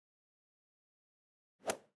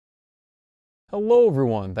Hello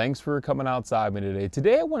everyone, thanks for coming outside with me today.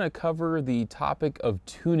 Today I want to cover the topic of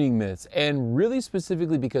tuning myths, and really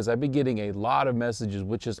specifically because I've been getting a lot of messages,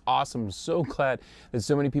 which is awesome. I'm so glad that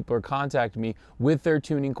so many people are contacting me with their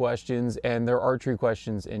tuning questions and their archery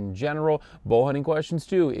questions in general, bow hunting questions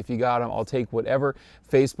too. If you got them, I'll take whatever.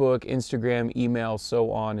 Facebook, Instagram, email,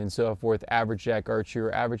 so on and so forth, averagejackarchery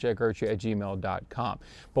or averagejackarchery@gmail.com.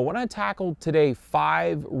 But when I tackle today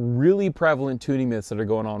 5 really prevalent tuning myths that are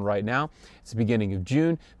going on right now. It's the beginning of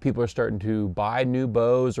June. People are starting to buy new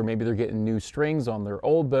bows, or maybe they're getting new strings on their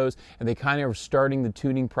old bows, and they kind of are starting the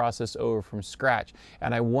tuning process over from scratch.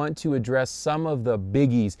 And I want to address some of the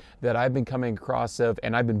biggies that I've been coming across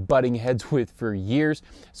and I've been butting heads with for years.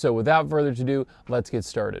 So without further ado, let's get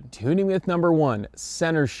started. Tuning myth number 1,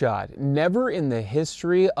 center shot. Never in the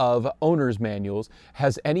history of owner's manuals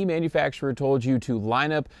has any manufacturer told you to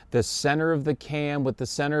line up the center of the cam with the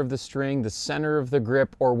center of the string, the center of the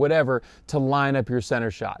grip, or whatever to line up your center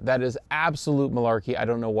shot. That is absolute malarkey. I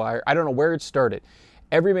don't know why. I don't know where it started.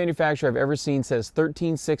 Every manufacturer I've ever seen says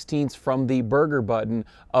 13/16 from the burger button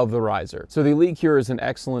of the riser. So the Elite Cure is an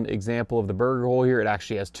excellent example of the burger hole here. It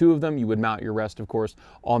actually has 2 of them. You would mount your rest, of course,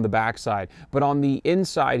 on the back side. But on the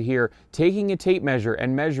inside here, taking a tape measure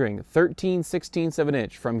and measuring 13/16 of an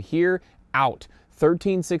inch from here out,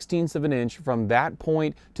 13/16 of an inch from that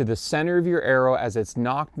point to the center of your arrow as it's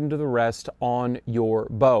knocked into the rest on your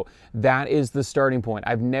bow. That is the starting point.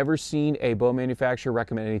 I've never seen a bow manufacturer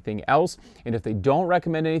recommend anything else, and if they don't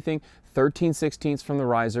recommend anything, 13/16 from the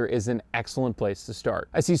riser is an excellent place to start.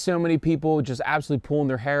 I see so many people just absolutely pulling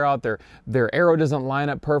their hair out. Their arrow doesn't line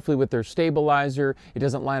up perfectly with their stabilizer. It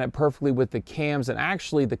doesn't line up perfectly with the cams, and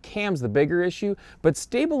actually the cam's the bigger issue, but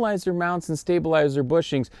stabilizer mounts and stabilizer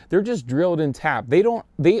bushings, they're just drilled and tapped.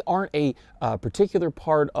 They aren't a particular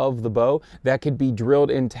part of the bow that could be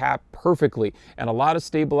drilled and tapped perfectly, and a lot of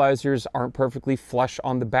stabilizers aren't perfectly flush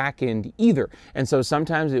on the back end either, and so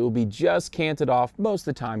sometimes it will be just canted off. Most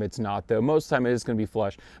of the time it's not, though. Most of the time it is going to be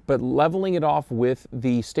flush, but leveling it off with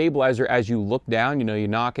the stabilizer as you look down, you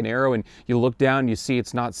knock an arrow and you look down and you see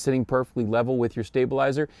it's not sitting perfectly level with your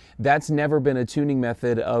stabilizer. That's never been a tuning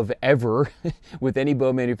method of ever with any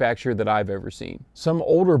bow manufacturer that I've ever seen. Some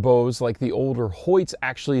older bows, like the older Hoyts,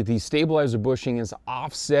 actually the stabilizer bushing is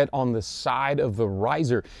offset on the side of the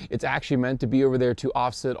riser. It's actually meant to be over there to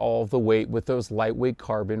offset all of the weight with those lightweight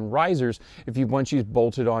carbon risers once you've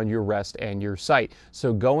bolted on your rest and your sight.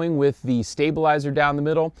 So going with the stabilizer down the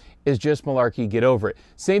middle is just malarkey. Get over it.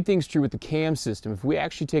 Same thing's true with the cam system. If we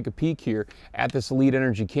actually take a peek here at this Elite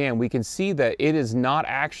Energy cam, we can see that it is not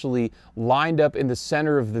actually lined up in the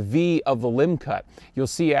center of the V of the limb cut. You'll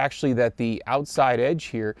see actually that the outside edge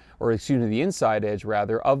here, or excuse me, the inside edge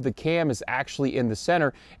rather, of the cam is actually in the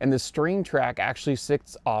center, and the string track actually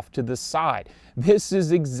sits off to the side. This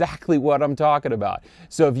is exactly what I'm talking about.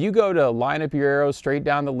 So if you go to line up your arrow straight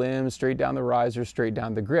down the limb, straight down the riser, straight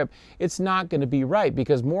down the grip, it's not going to be right,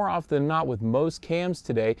 because more often than not with most cams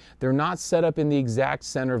today, they're not set up in the exact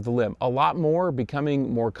center of the limb. A lot more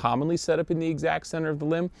becoming more commonly set up in the exact center of the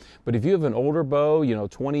limb. But if you have an older bow,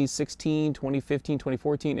 2016, 2015,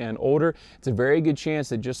 2014 and older, it's a very good chance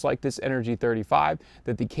that just like this Energy 35,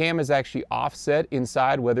 that the cam is actually offset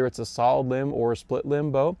inside, whether it's a solid limb or a split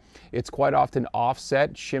limb bow. It's quite often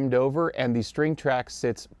offset, shimmed over, and the string track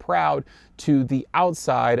sits proud to the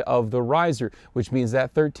outside of the riser, which means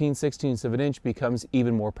that 13/16 of an inch becomes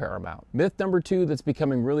even more paramount. Myth number 2 that's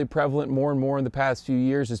becoming really prevalent more and more in the past few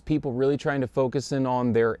years is people really trying to focus in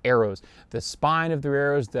on their arrows, the spine of their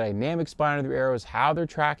arrows, the dynamic spine of their arrows, how they're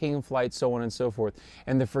tracking in flight, so on and so forth,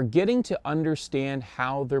 and they're forgetting to understand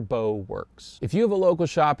how their bow works. If you have a local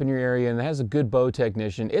shop in your area and has a good bow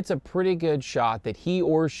technician, it's a pretty good shot that he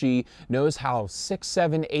or she knows how 6,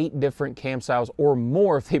 7, 8 different cam styles or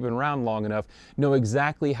more, if they've been around long enough, know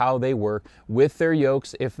exactly how they work with their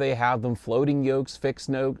yokes, if they have them, floating yokes, fixed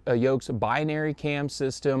yokes, binary cam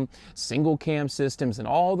system, single cam systems, and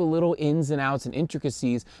all the little ins and outs and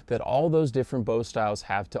intricacies that all those different bow styles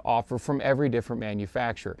have to offer from every different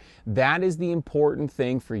manufacturer. That is the important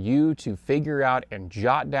thing for you to figure out and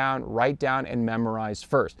jot down, write down, and memorize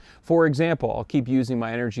first. For example, I'll keep using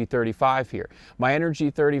my Energy 35 here. My Energy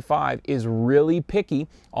 35 is really picky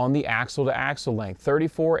on the axle to axle length.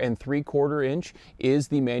 34 3/4 inch is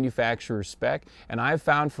the manufacturer's spec, and I've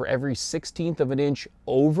found for every 1/16 of an inch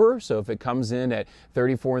over, so if it comes in at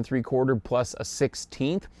 34 3/4 plus a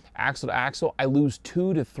 1/16 axle to axle, I lose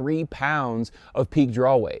 2 to 3 pounds of peak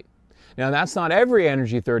draw weight. Now that's not every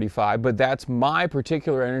Energy 35, but that's my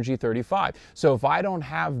particular Energy 35. So if I don't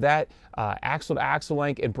have that axle to axle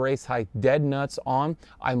length and brace height dead nuts on,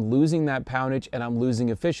 I'm losing that poundage and I'm losing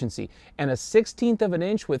efficiency. And a 1/16 of an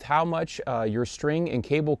inch with how much your string and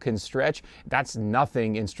cable can stretch, that's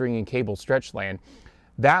nothing in string and cable stretch land.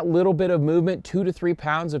 That little bit of movement, 2 to 3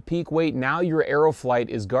 pounds of peak weight, now your arrow flight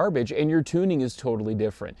is garbage and your tuning is totally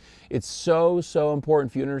different. It's so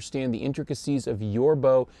important for you to understand the intricacies of your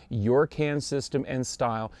bow, your can system and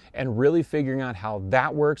style, and really figuring out how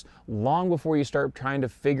that works long before you start trying to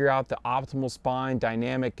figure out the optimal spine,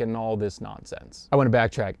 dynamic, and all this nonsense. I want to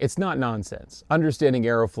backtrack. It's not nonsense. Understanding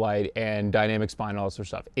arrow flight and dynamic spine and all this sort of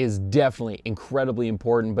stuff is definitely incredibly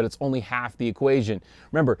important, but it's only half the equation.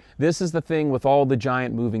 Remember, this is the thing with all the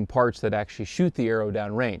giant moving parts that actually shoot the arrow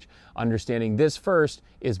down range. Understanding this first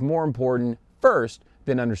is more important first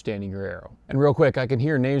than understanding your arrow. And real quick, I can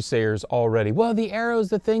hear naysayers already. Well, the arrow's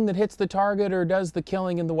the thing that hits the target or does the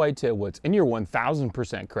killing in the whitetail woods. And you're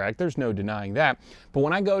 1000% correct. There's no denying that. But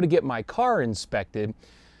when I go to get my car inspected,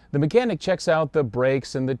 the mechanic checks out the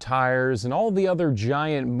brakes and the tires and all the other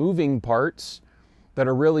giant moving parts that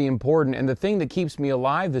are really important. And the thing that keeps me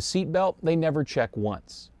alive, the seatbelt, they never check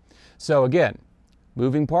once. So again,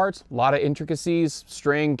 moving parts, a lot of intricacies,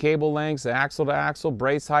 string, cable lengths, axle to axle,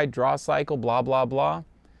 brace height, draw cycle, blah, blah, blah.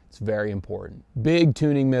 It's very important. Big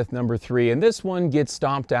tuning myth number 3, and this one gets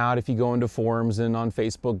stomped out if you go into forums and on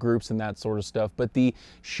Facebook groups and that sort of stuff, but the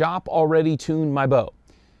shop already tuned my bow.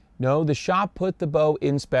 No, the shop put the bow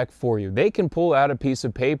in spec for you. They can pull out a piece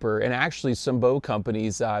of paper, and actually some bow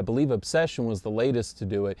companies, I believe Obsession was the latest to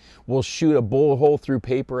do it, will shoot a bullet hole through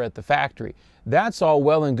paper at the factory. That's all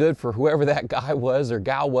well and good for whoever that guy was or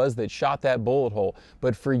gal was that shot that bullet hole.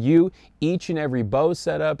 But for you, each and every bow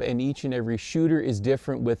setup and each and every shooter is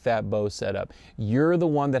different with that bow setup. You're the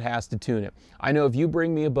one that has to tune it. I know if you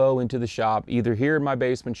bring me a bow into the shop, either here in my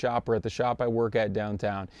basement shop or at the shop I work at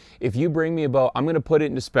downtown, if you bring me a bow, I'm going to put it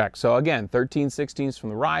into spec. So again, 13/16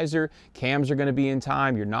 from the riser, cams are going to be in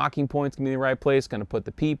time, your knocking point's going to be in the right place, going to put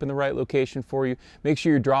the peep in the right location for you, make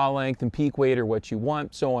sure your draw length and peak weight are what you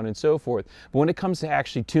want, so on and so forth. But when it comes to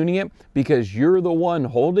actually tuning it, because you're the one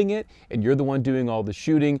holding it and you're the one doing all the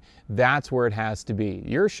shooting, that's where it has to be.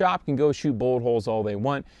 Your shop can go shoot bullet holes all they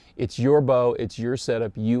want. It's your bow, it's your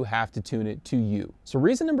setup, you have to tune it to you. So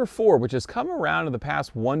reason number 4, which has come around in the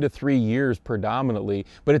past 1 to 3 years predominantly,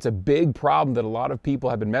 but it's a big problem that a lot of people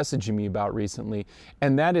have been messaging me about recently,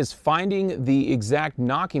 and that is finding the exact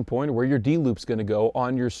knocking point where your D-loop's going to go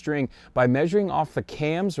on your string by measuring off the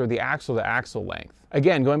cams or the axle to axle length.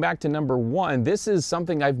 Again, going back to number 1, this is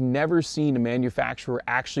something I've never seen a manufacturer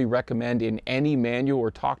actually recommend in any manual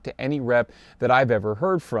or talk to any rep that I've ever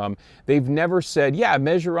heard from. They've never said, yeah,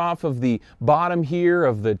 measure off of the bottom here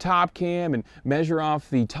of the top cam and measure off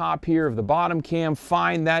the top here of the bottom cam,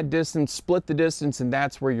 find that distance, split the distance, and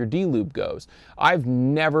that's where your D-loop goes. I've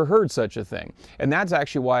never heard such a thing. And that's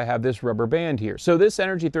actually why I have this rubber band here. So this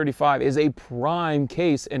Energy 35 is a prime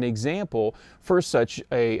case and example for such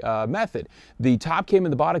a method. The top cam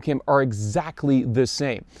and the bottom cam are exactly the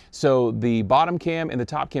same. So the bottom cam and the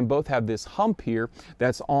top cam both have this hump here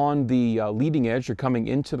that's on the leading edge or coming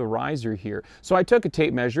into the riser here. So I took a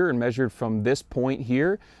tape measure and measured from this point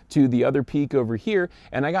here to the other peak over here,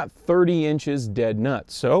 and I got 30 inches dead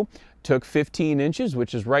nuts. So took 15 inches,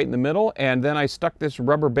 which is right in the middle, and then I stuck this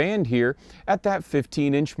rubber band here at that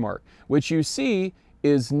 15-inch mark, which you see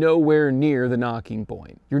is nowhere near the knocking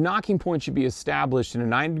point. Your knocking point should be established in a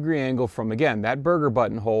 90-degree angle from, again, that burger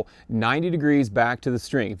button hole, 90 degrees back to the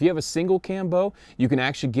string. If you have a single cam bow, you can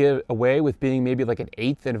actually get away with being maybe like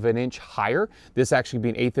 1/8 of an inch higher. This actually be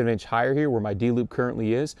 1/8 of an inch higher here where my D-loop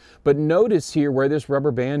currently is. But notice here where this rubber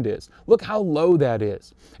band is. Look how low that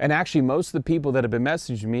is. And actually most of the people that have been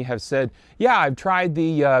messaging me have said, yeah, I've tried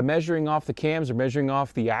the measuring off the cams or measuring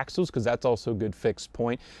off the axles, because that's also a good fixed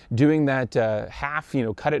point, doing that half,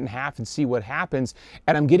 cut it in half and see what happens,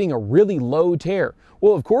 and I'm getting a really low tear.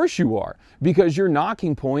 Well, of course you are, because your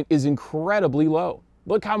knocking point is incredibly low.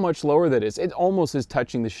 Look how much lower that is. It almost is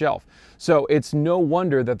touching the shelf. So it's no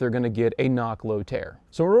wonder that they're going to get a knock low tear.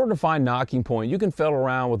 So in order to find knocking point, you can fiddle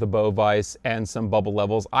around with a bow vise and some bubble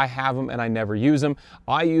levels. I have them and I never use them.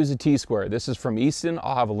 I use a T-square. This is from Easton.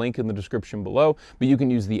 I'll have a link in the description below, but you can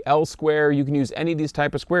use the L square. You can use any of these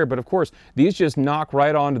type of square, but of course, these just knock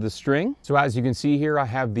right onto the string. So as you can see here, I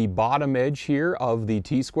have the bottom edge here of the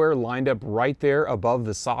T-square lined up right there above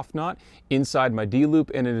the soft knot inside my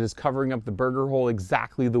D-loop, and it is covering up the burger hole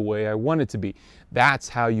exactly the way I want it to be. That's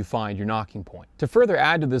how you find your knocking point. To further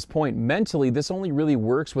add to this point, mentally, this only really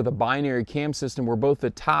works with a binary cam system where both the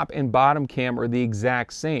top and bottom cam are the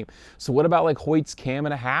exact same. So what about like Hoyt's cam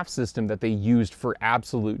and a half system that they used for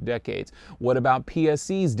absolute decades? What about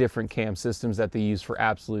PSE's different cam systems that they use for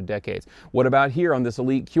absolute decades? What about here on this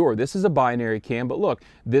Elite Cure? This is a binary cam, but look,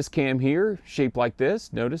 this cam here, shaped like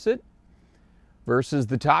this, notice it? Versus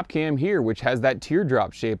the top cam here, which has that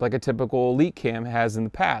teardrop shape like a typical Elite cam has in the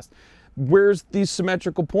past. Where's the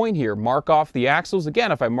symmetrical point here? Mark off the axles.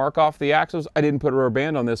 Again, if I mark off the axles, I didn't put a rubber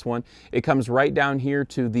band on this one. It comes right down here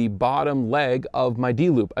to the bottom leg of my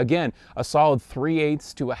D-loop. Again, a solid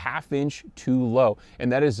 3/8 to a ½ inch too low,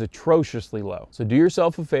 and that is atrociously low. So do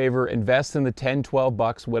yourself a favor, invest in the 10, 12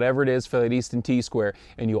 bucks, whatever it is for that Easton T-square,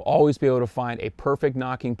 and you'll always be able to find a perfect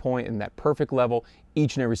knocking point and that perfect level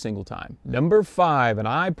each and every single time. Number 5, and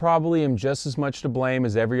I probably am just as much to blame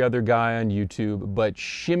as every other guy on YouTube, but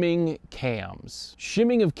shimming cams.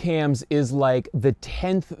 Shimming of cams is like the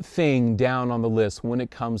 10th thing down on the list when it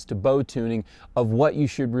comes to bow tuning of what you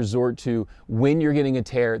should resort to when you're getting a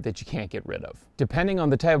tear that you can't get rid of. Depending on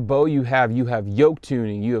the type of bow you have yoke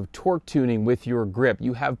tuning, you have torque tuning with your grip,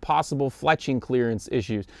 you have possible fletching clearance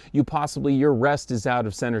issues, your rest is out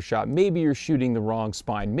of center shot, maybe you're shooting the wrong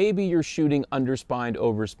spine, maybe you're shooting underspine,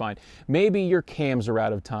 overspine, maybe your cams are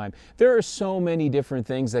out of time. There are so many different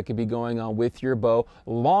things that could be going on with your bow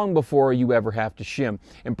long before you ever have to shim,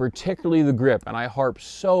 and particularly the grip. And I harp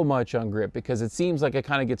so much on grip because it seems like it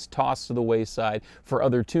kind of gets tossed to the wayside for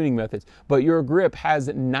other tuning methods, but your grip has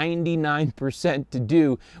 99% to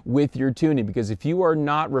do with your tuning, because if you are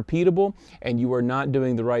not repeatable and you are not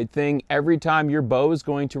doing the right thing, every time your bow is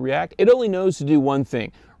going to react, it only knows to do one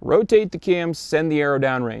thing: rotate the cams, send the arrow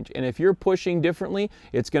downrange. And if you're pushing differently,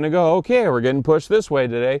 it's going to go, okay, we're getting pushed this way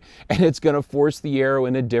today, and it's going to force the arrow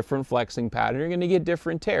in a different flexing pattern. You're going to get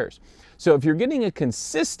different tears. So if you're getting a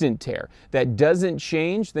consistent tear that doesn't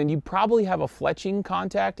change, then you probably have a fletching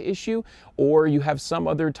contact issue, or you have some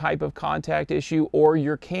other type of contact issue, or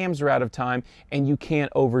your cams are out of time and you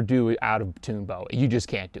can't overdo it out of tune bow. You just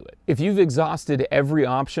can't do it. If you've exhausted every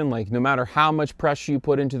option, like no matter how much pressure you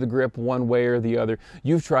put into the grip one way or the other,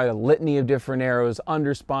 you've tried a litany of different arrows,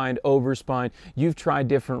 underspine, overspine, you've tried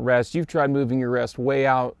different rests, you've tried moving your rest way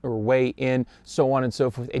out or way in, so on and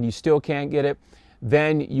so forth, and you still can't get it,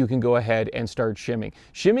 then you can go ahead and start shimming.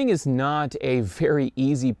 Shimming is not a very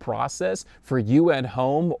easy process for you at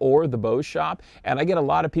home or the bow shop, and I get a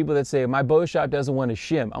lot of people that say, my bow shop doesn't want to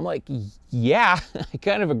shim. I'm like, yeah, I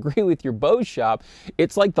kind of agree with your bow shop.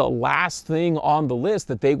 It's like the last thing on the list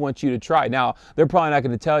that they want you to try. Now, they're probably not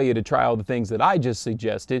going to tell you to try all the things that I just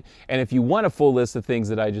suggested, and if you want a full list of things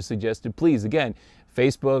that I just suggested, please, again,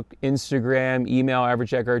 Facebook, Instagram, email,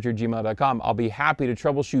 averagecheckarchery@gmail.com. I'll be happy to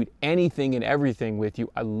troubleshoot anything and everything with you.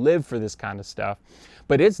 I live for this kind of stuff.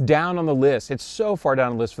 But it's down on the list. It's so far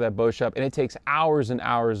down the list for that bow shop, and it takes hours and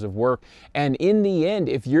hours of work. And in the end,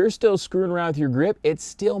 if you're still screwing around with your grip, it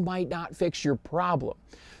still might not fix your problem.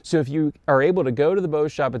 So if you are able to go to the bow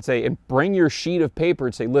shop and say, and bring your sheet of paper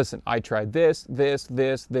and say, listen, I tried this.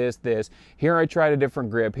 Here I tried a different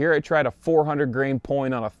grip. Here I tried a 400 grain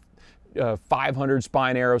point on a 500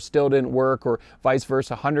 spine arrow, still didn't work, or vice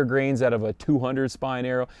versa, 100 grains out of a 200 spine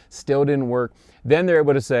arrow, still didn't work. Then they're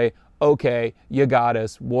able to say, okay, you got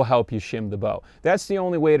us, we'll help you shim the bow. That's the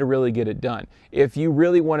only way to really get it done. If you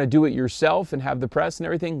really want to do it yourself and have the press and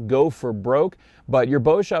everything, go for broke, but your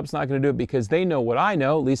bow shop's not going to do it, because they know what I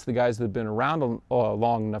know, at least the guys that have been around a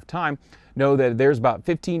long enough time, know that there's about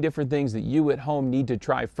 15 different things that you at home need to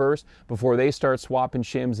try first before they start swapping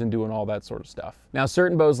shims and doing all that sort of stuff. Now,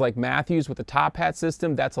 certain bows like Matthews with the top hat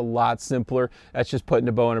system, that's a lot simpler. That's just putting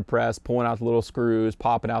the bow in a press, pulling out the little screws,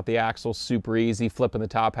 popping out the axles, super easy, flipping the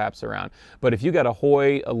top hats around. But if you got a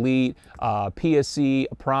Hoyt, Elite, PSE,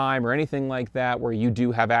 a Prime, or anything like that where you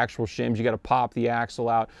do have actual shims, you got to pop the axle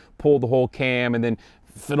out, pull the whole cam, and then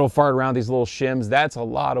fiddle fart around these little shims. That's a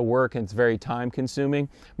lot of work, and it's very time consuming.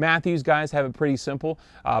 Matthews guys have it pretty simple,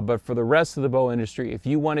 but for the rest of the bow industry, if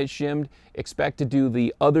you want it shimmed, expect to do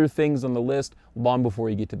the other things on the list long before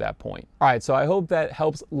you get to that point. All right, so I hope that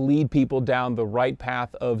helps lead people down the right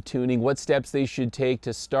path of tuning, what steps they should take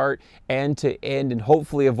to start and to end, and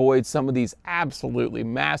hopefully avoid some of these absolutely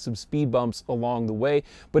massive speed bumps along the way.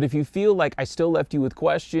 But if you feel like I still left you with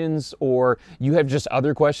questions, or you have just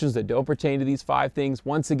other questions that don't pertain to these 5 things,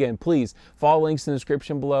 once again, please follow links in the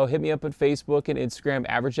description below. Hit me up at Facebook and Instagram,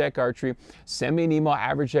 AverageCheckArchery. Send me an email,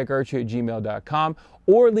 averagecheckarchery@gmail.com,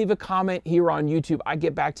 or leave a comment here on YouTube. I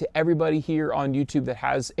get back to everybody here on YouTube that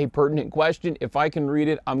has a pertinent question. If I can read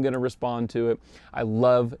it, I'm going to respond to it. I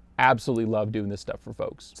absolutely love doing this stuff for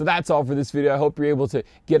folks. So that's all for this video. I hope you're able to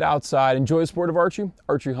get outside, enjoy the sport of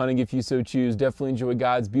archery hunting if you so choose. Definitely enjoy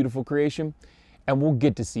God's beautiful creation, and we'll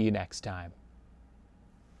get to see you next time.